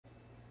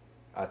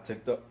I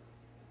took the...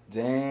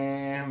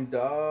 Damn,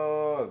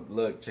 dog.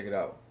 Look, check it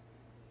out.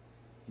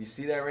 You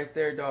see that right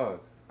there,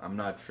 dog? I'm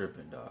not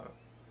tripping, dog.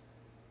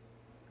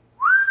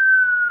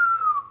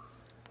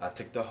 I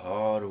took the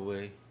hard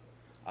away.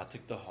 I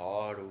took the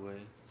hard away.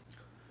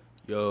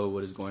 Yo,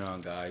 what is going on,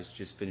 guys?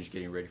 Just finished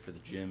getting ready for the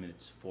gym, and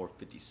it's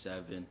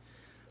 4:57.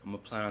 I'm gonna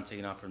plan on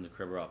taking off from the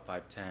crib around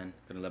 5:10.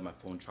 Gonna let my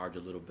phone charge a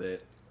little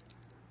bit.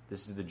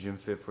 This is the gym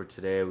fit for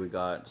today. We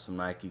got some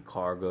Nike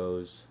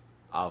cargos,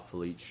 Alpha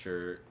Elite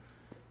shirt,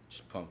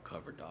 just pump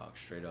cover, dog.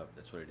 Straight up,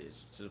 that's what it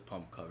is. It's just a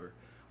pump cover.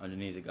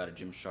 Underneath it got a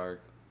Gymshark.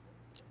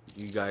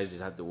 You guys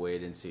just have to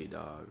wait and see,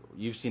 dog.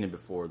 You've seen it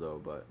before though,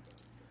 but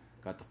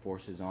got the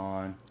Forces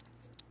on,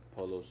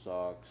 polo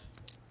socks.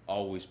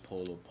 Always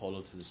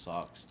polo to the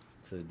socks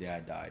to the day I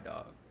die,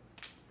 dog.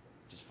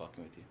 Just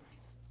fucking with you.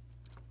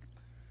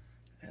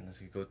 And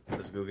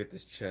let's go get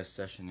this chest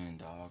session in,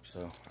 dog. So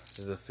this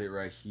is the fit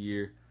right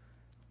here.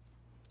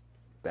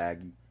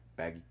 Baggy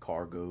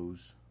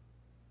cargos.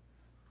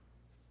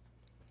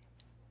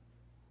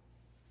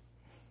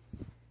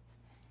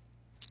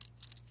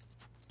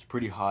 It's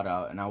pretty hot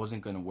out, and I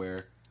wasn't gonna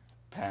wear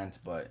pants,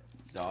 but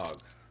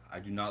dog, I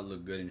do not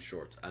look good in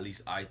shorts. At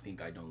least I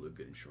think I don't look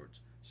good in shorts.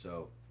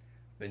 So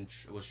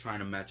was trying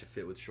to match a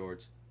fit with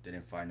shorts,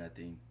 didn't find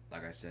nothing.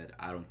 Like I said,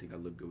 I don't think I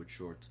look good with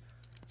shorts.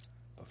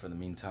 But for the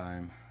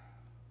meantime,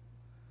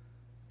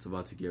 it's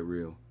about to get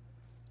real.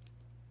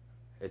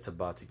 It's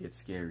about to get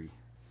scary.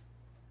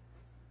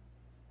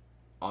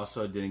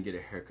 Also, I didn't get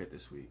a haircut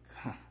this week.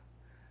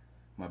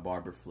 My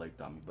barber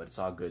flaked on me, but it's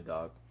all good,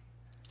 dog.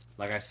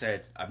 Like I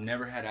said, I've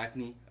never had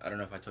acne. I don't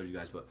know if I told you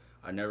guys, but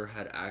I never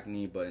had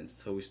acne, but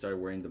until we started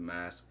wearing the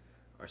mask,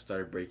 I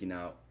started breaking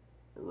out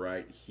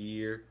right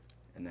here.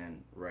 And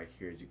then right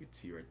here, as you can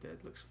see right there,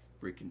 it looks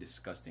freaking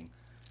disgusting.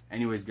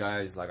 Anyways,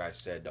 guys, like I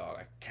said, dog,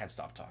 I can't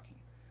stop talking.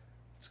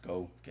 Let's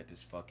go get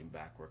this fucking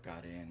back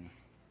workout in.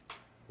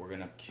 We're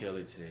gonna kill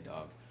it today,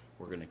 dog.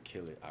 We're gonna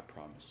kill it, I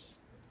promise.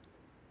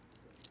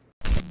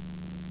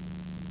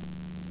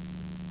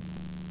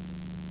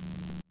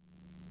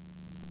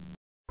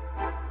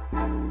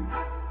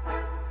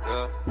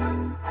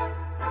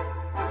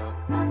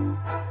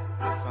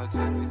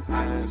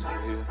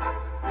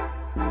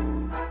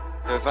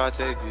 If I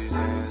take these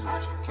hands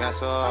with you,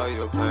 cancel all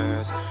your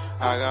plans.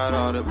 I got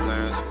all the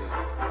plans for you.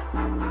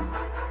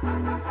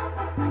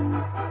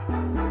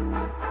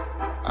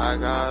 I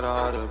got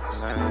all the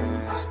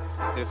plans.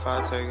 If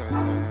I take a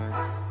hand,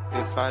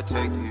 if I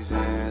take these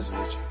hands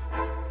with you,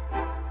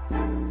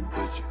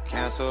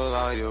 cancel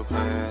all your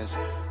plans.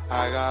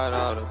 I got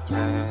all the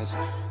plans.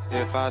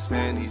 If I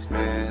spend these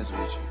bands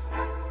with you,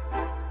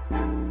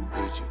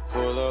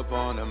 pull up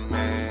on the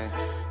man,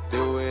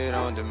 do it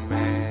on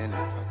demand. If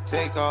I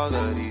take all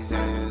of these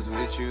hands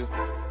with you,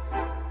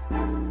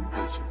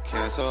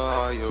 cancel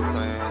all your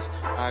plans.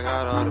 I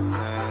got all the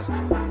plans.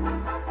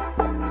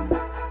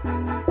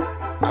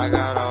 I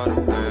got all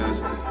the plans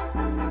for you.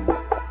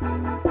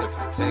 If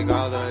I take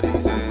all of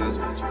these hands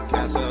with you,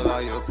 cancel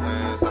all your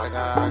plans. I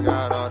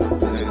got all the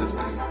plans for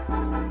you.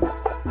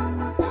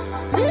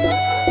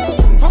 Yeah.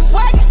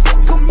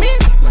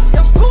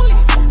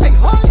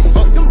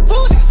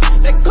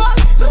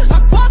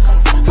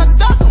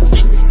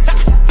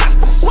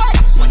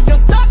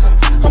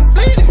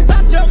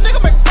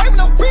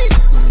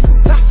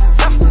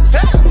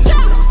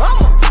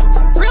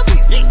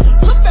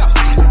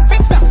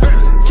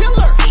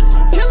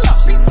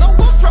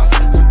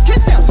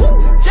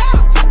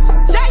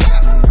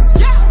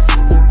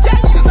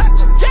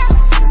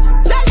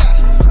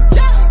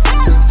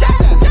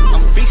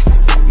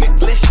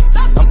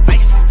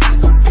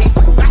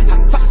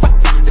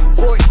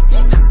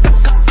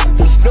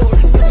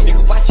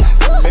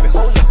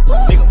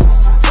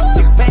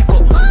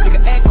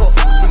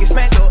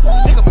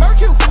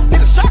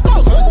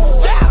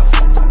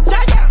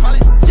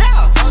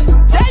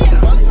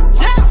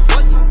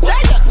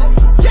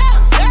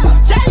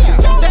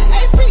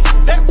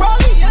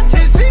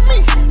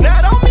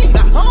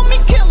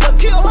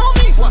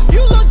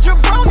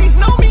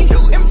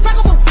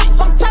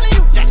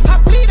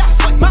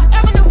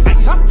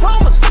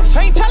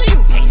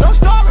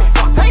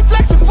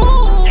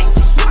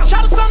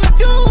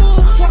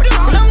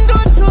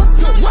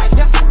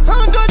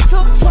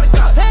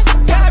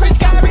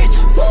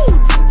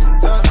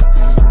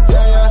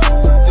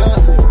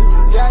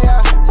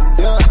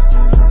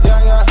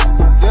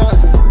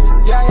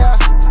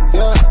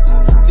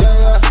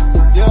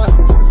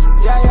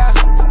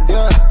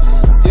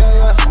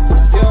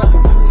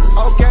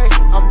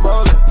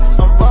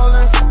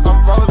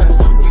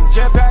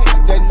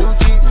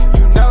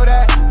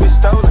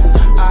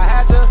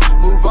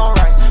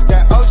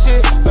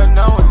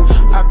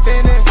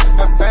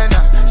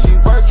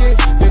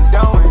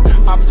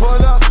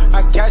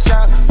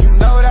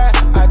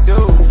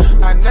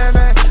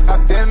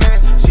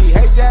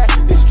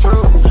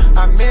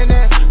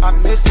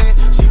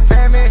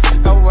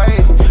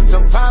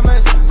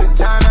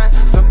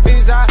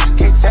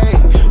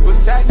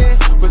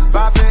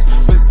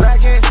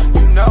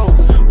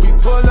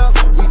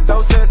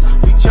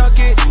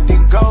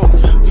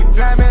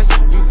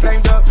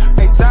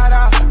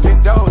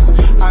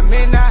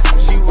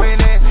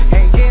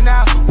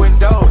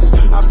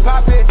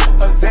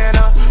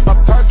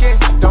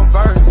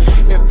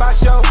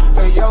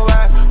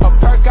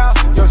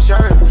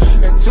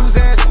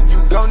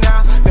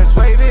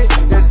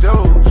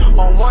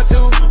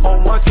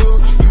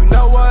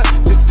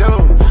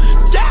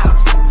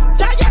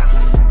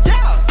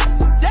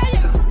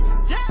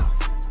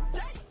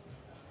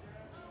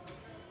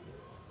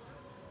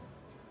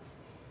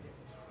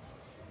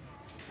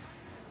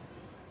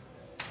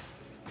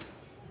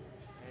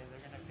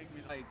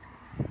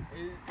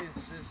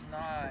 just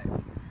not.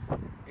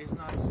 It's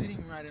not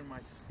sitting right in my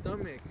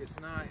stomach. It's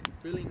not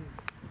feeling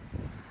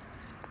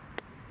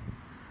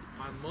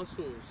my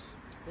muscles.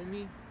 You feel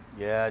me?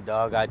 Yeah,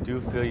 dog. I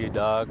do feel you,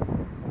 dog.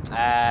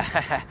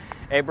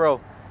 Hey, bro.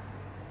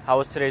 How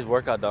was today's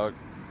workout, dog?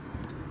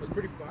 It was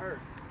pretty fire.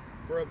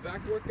 For a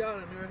back workout,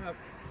 I never have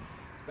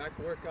back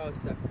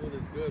workouts that feel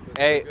this good. But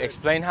Hey, good.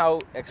 explain how.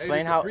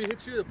 Hey, how. The pre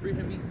hit you. The pre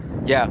hit me.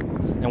 Yeah.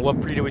 And what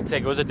pre did we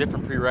take? It was a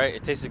different pre, right?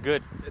 It tasted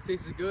good. It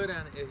tasted good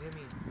and it hit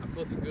me. I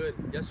felt it good.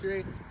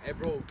 Yesterday, hey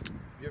bro,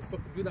 if you ever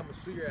fucking do that, I'm gonna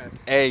sue your ass.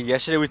 Hey,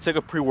 yesterday we took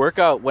a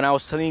pre-workout. When I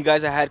was telling you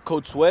guys I had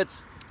cold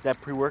sweats,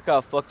 that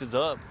pre-workout fucked us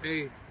up.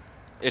 Hey,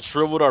 It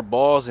shriveled our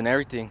balls and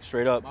everything,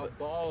 straight up. my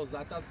balls.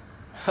 I thought.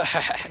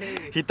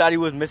 Hey. He thought he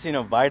was missing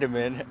a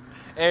vitamin.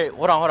 Hey,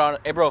 hold on.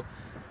 Hey, bro,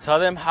 tell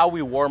them how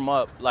we warm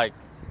up. Like,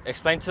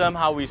 explain to them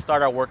how we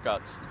start our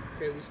workouts.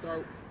 Okay, we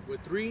start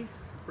with 3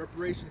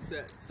 preparation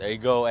sets. There you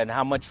go. And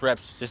how much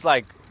reps? Just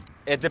like,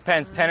 it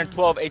depends. 10 or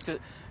 12, 8 to...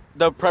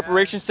 The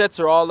preparation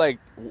sets are all like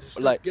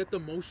Get the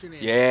motion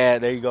in. Yeah,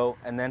 there you go.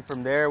 And then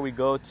from there we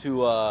go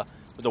to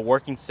the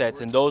working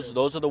sets, and those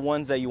are the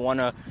ones that you want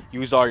to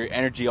use all your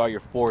energy, all your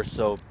force.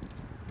 So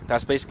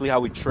that's basically how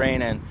we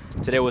train. And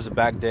today was a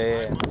back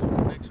day. Muscle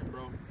connection,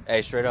 bro.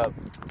 Hey, straight up.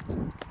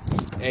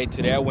 Hey,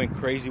 today I went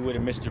crazy with a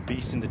Mr.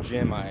 Beast in the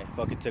gym. I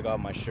fucking took off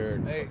my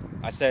shirt. Hey.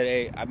 I said,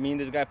 hey, I mean,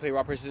 this guy played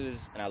rock, paper, scissors,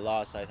 and I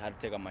lost. So I had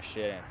to take off my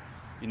shit. And,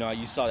 you know,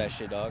 you saw that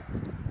shit, dog.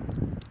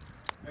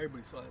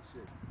 Everybody saw that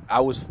shit.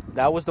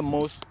 That was the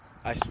most,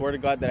 I swear to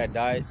God that I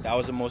died. That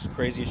was the most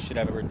craziest shit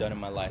I've ever done in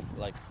my life.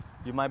 Like,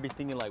 you might be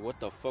thinking, like, what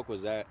the fuck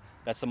was that?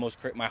 That's the most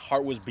my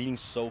heart was beating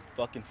so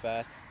fucking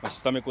fast. My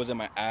stomach was in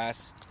my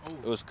ass. Oh.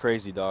 It was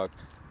crazy, dog.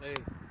 Hey,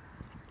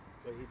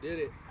 but he did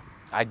it.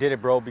 I did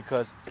it, bro,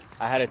 because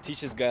I had to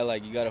teach this guy,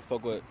 like, you gotta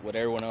fuck with what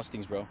everyone else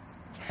thinks, bro.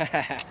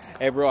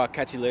 Hey, bro, I'll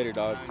catch you later,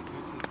 dog.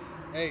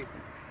 Hey.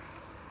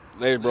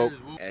 Later, bro.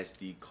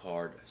 SD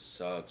card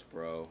sucks,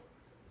 bro.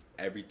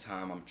 Every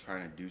time I'm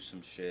trying to do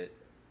some shit,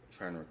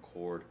 trying to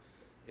record,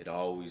 it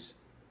always,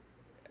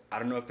 I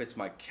don't know if it's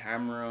my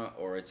camera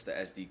or it's the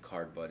SD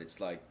card, but it's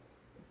like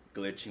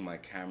glitching my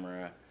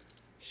camera,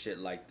 shit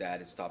like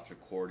that. It stops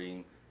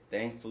recording.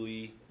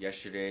 Thankfully,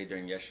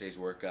 during yesterday's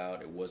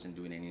workout, it wasn't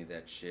doing any of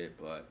that shit,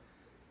 but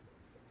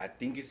I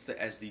think it's the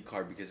SD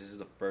card because this is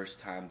the first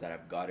time that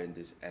I've gotten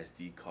this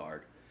SD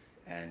card.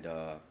 And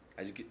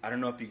I don't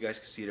know if you guys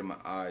can see it in my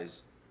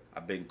eyes.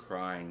 I've been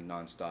crying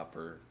nonstop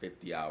for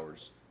 50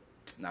 hours.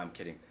 No, I'm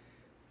kidding.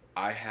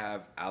 I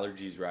have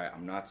allergies, right?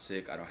 I'm not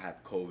sick. I don't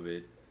have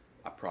COVID.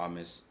 I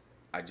promise.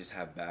 I just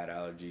have bad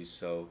allergies.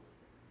 So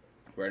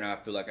right now I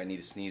feel like I need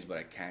to sneeze, but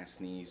I can't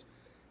sneeze.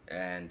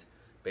 And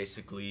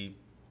basically,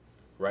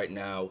 right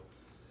now,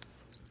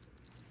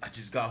 I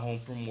just got home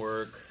from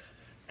work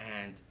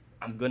and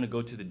I'm gonna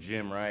go to the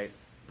gym, right?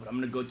 But I'm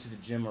gonna go to the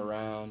gym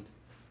around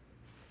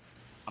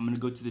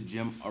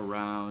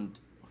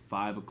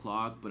 5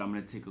 o'clock, but I'm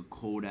gonna take a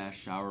cold ass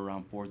shower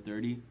around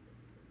 4:30.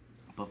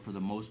 But for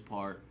the most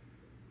part,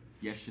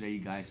 yesterday you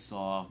guys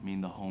saw me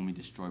and the homie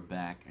destroy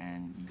back,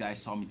 and you guys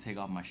saw me take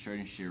off my shirt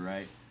and shit,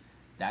 right?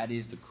 That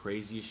is the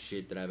craziest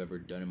shit that I've ever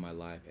done in my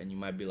life. And you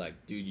might be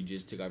like, dude, you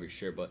just took off your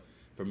shirt. But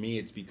for me,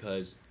 it's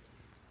because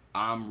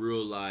I'm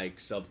real, like,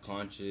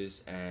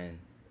 self-conscious, and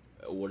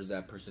what does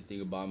that person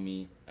think about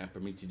me? And for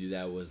me to do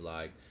that was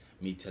like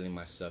me telling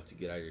myself to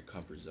get out of your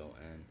comfort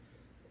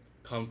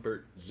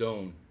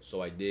zone.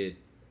 So I did,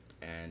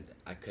 and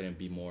I couldn't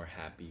be more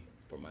happy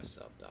for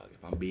myself, dog,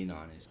 if I'm being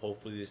honest.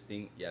 Hopefully this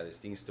thing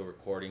is still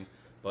recording,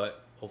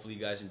 but hopefully you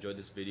guys enjoyed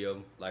this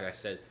video. Like I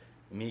said,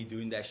 me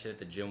doing that shit at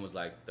the gym was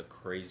like the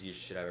craziest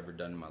shit I've ever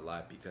done in my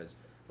life, because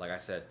like I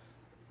said,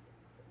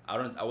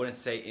 I wouldn't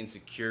say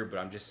insecure, but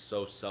I'm just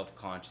so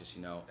self-conscious,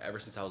 you know. Ever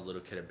since I was a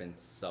little kid, I've been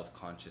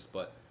self-conscious,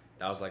 but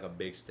that was like a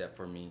big step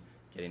for me,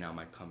 getting out of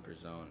my comfort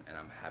zone, and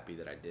I'm happy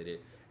that I did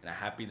it, and I'm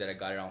happy that I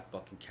got it on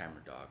fucking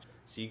camera, dog.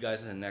 See you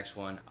guys in the next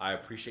one. I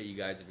appreciate you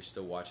guys if you're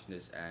still watching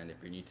this, and if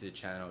you're new to the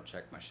channel,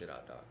 check my shit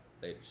out, dog.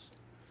 Laters.